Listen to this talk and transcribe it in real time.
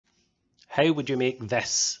How would you make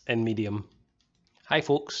this in medium? Hi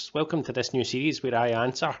folks, welcome to this new series where I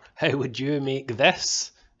answer how would you make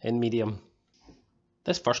this in medium?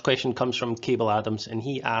 This first question comes from Cabel Adams and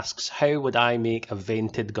he asks how would I make a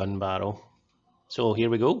vented gun barrel? So here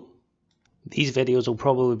we go. These videos will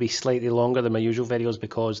probably be slightly longer than my usual videos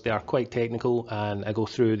because they are quite technical and I go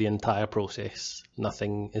through the entire process.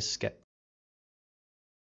 Nothing is skipped.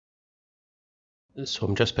 So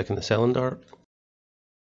I'm just picking the cylinder,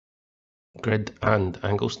 grid and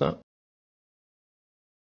angle snap.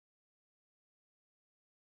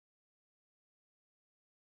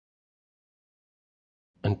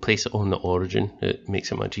 And place it on the origin. It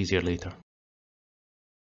makes it much easier later.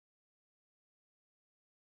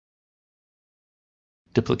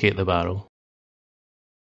 Duplicate the barrel.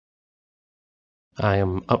 I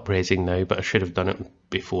am up-resing now, but I should have done it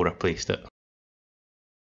before I placed it.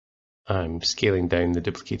 I'm scaling down the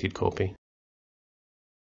duplicated copy.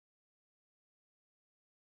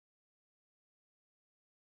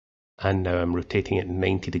 And now I'm rotating it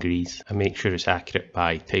 90 degrees and make sure it's accurate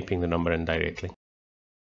by typing the number in directly.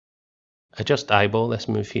 I just eyeball this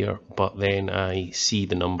move here, but then I see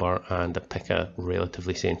the number and I pick a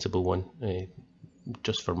relatively sensible one,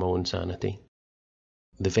 just for my own sanity.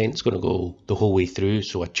 The vent's going to go the whole way through,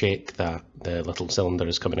 so I check that the little cylinder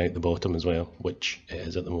is coming out the bottom as well, which it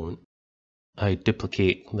is at the moment. I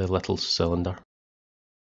duplicate the little cylinder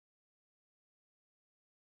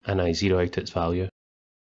and I zero out its value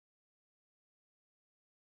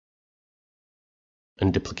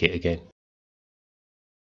and duplicate again.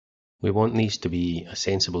 We want these to be a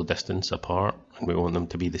sensible distance apart and we want them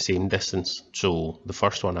to be the same distance. So the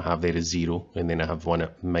first one I have there is 0 and then I have one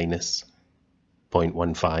at minus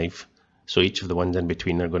 0.15. So each of the ones in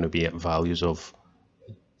between are going to be at values of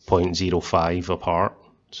 0.05 apart.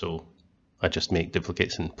 So I just make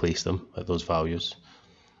duplicates and place them at those values.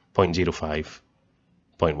 0.05,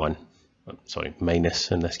 0.1, sorry, minus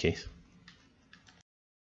in this case.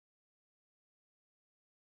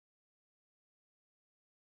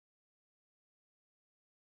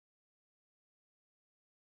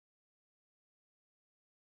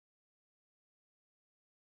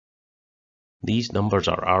 These numbers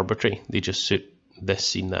are arbitrary, they just suit this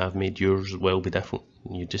scene that I've made. Yours will be different.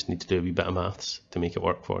 You just need to do a wee bit of maths to make it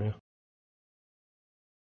work for you.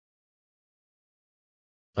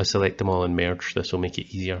 I select them all and merge, this will make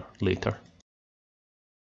it easier later.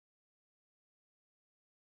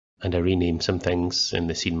 And I rename some things in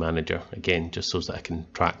the scene manager, again just so that I can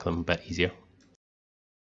track them a bit easier.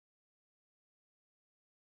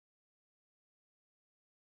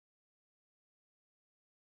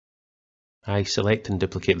 I select and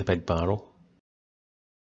duplicate the big barrel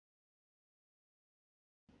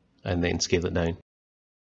and then scale it down.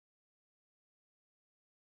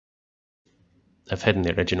 I've hidden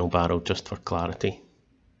the original barrel just for clarity.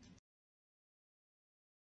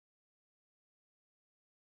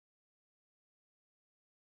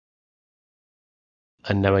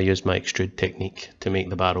 And now I use my extrude technique to make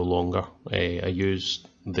the barrel longer. I use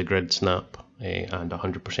the grid snap and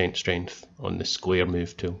 100% strength on the square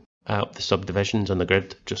move tool. I up the subdivisions on the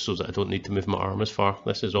grid just so that I don't need to move my arm as far.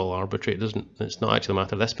 This is all arbitrary, it's not actually a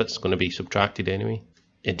matter. This bit's going to be subtracted anyway.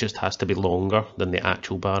 It just has to be longer than the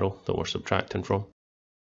actual barrel that we're subtracting from.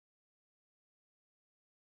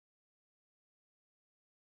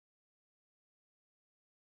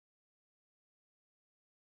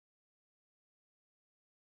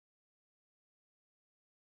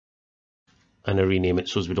 And I rename it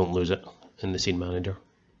so as we don't lose it in the scene manager.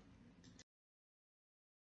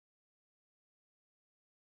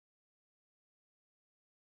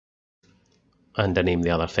 And I name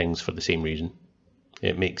the other things for the same reason.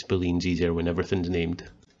 It makes booleans easier when everything's named.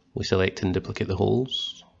 We select and duplicate the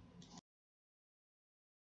holes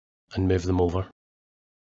and move them over.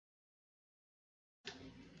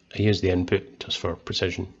 I use the input just for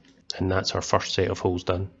precision, and that's our first set of holes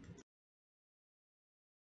done.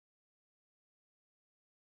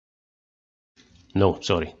 No,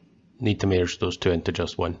 sorry, need to merge those two into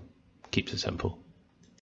just one. Keeps it simple.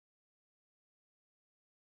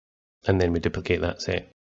 And then we duplicate that set.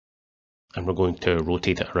 And we're going to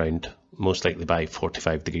rotate it around, most likely by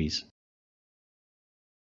 45 degrees.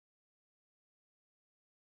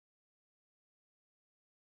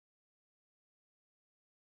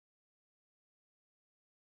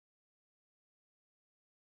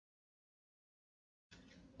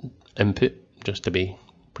 Input, just to be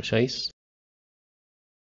precise.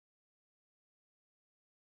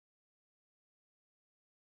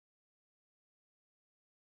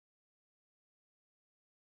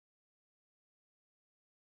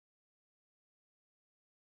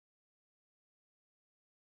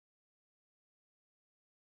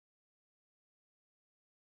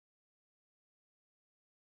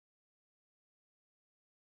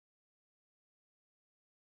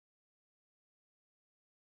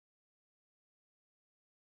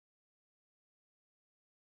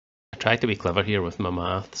 tried to be clever here with my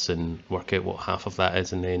maths and work out what half of that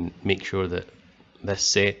is, and then make sure that this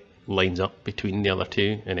set lines up between the other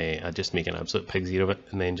two, and I just make an absolute pig's ear of it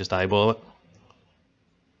and then just eyeball it,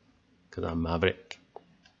 because I'm maverick.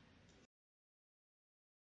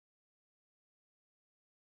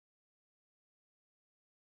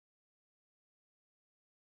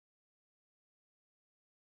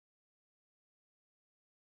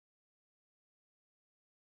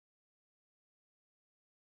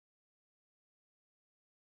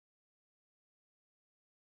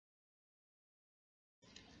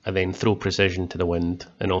 I then throw precision to the wind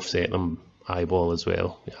and offset them eyeball as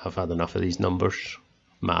well. I've had enough of these numbers.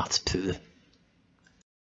 Maths too.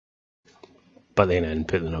 But then I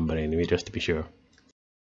input the number anyway, just to be sure.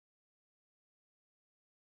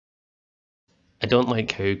 I don't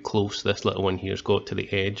like how close this little one here's got to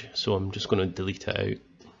the edge, so I'm just going to delete it out.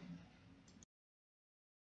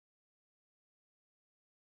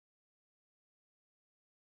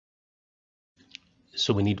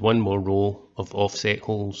 So we need one more row of offset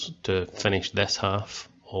holes to finish this half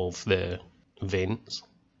of the vents.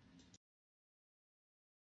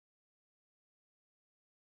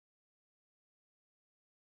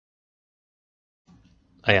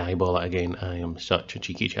 I eyeball it again. I am such a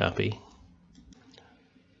cheeky chappy.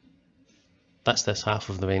 That's this half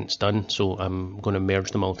of the vents done, so I'm going to merge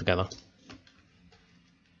them all together.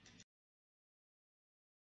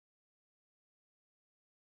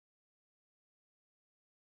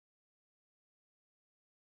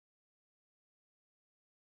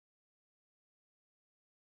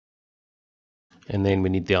 And then we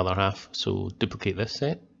need the other half, so duplicate this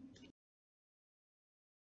set.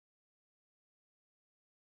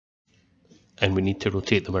 And we need to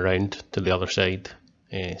rotate them around to the other side,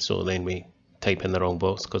 so then we type in the wrong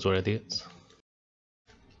box because we're idiots.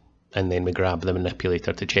 And then we grab the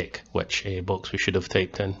manipulator to check which box we should have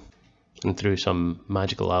typed in. And through some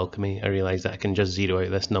magical alchemy, I realised that I can just zero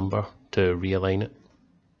out this number to realign it.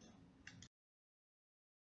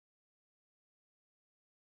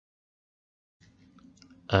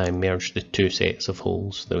 I merged the two sets of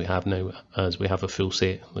holes that we have now, as we have a full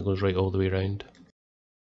set that goes right all the way around.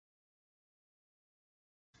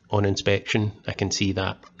 On inspection, I can see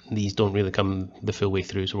that these don't really come the full way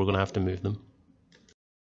through, so we're going to have to move them.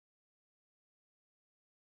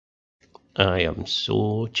 I am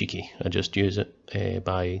so cheeky. I just use it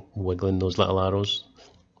by wiggling those little arrows.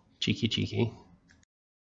 Cheeky, cheeky.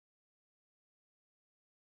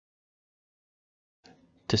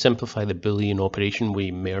 To simplify the Boolean operation, we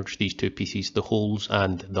merge these two pieces, the holes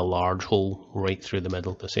and the large hole right through the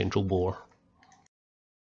middle, the central bore.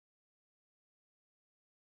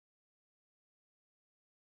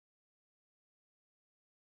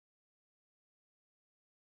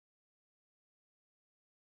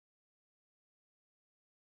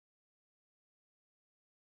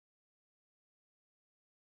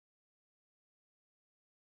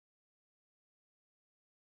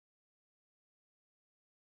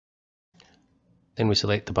 Then we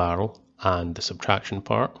select the barrel and the subtraction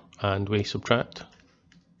part, and we subtract.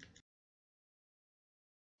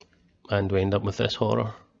 And we end up with this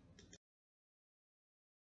horror.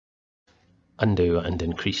 Undo and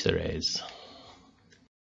increase the res.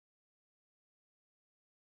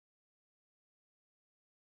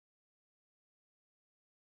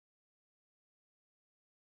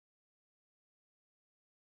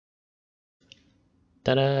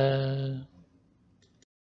 Ta-da!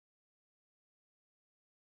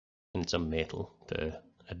 And some metal to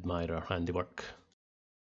admire our handiwork.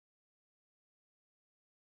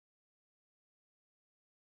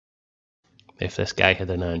 If this guy had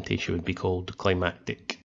an ante, she would be called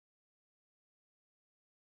Climactic.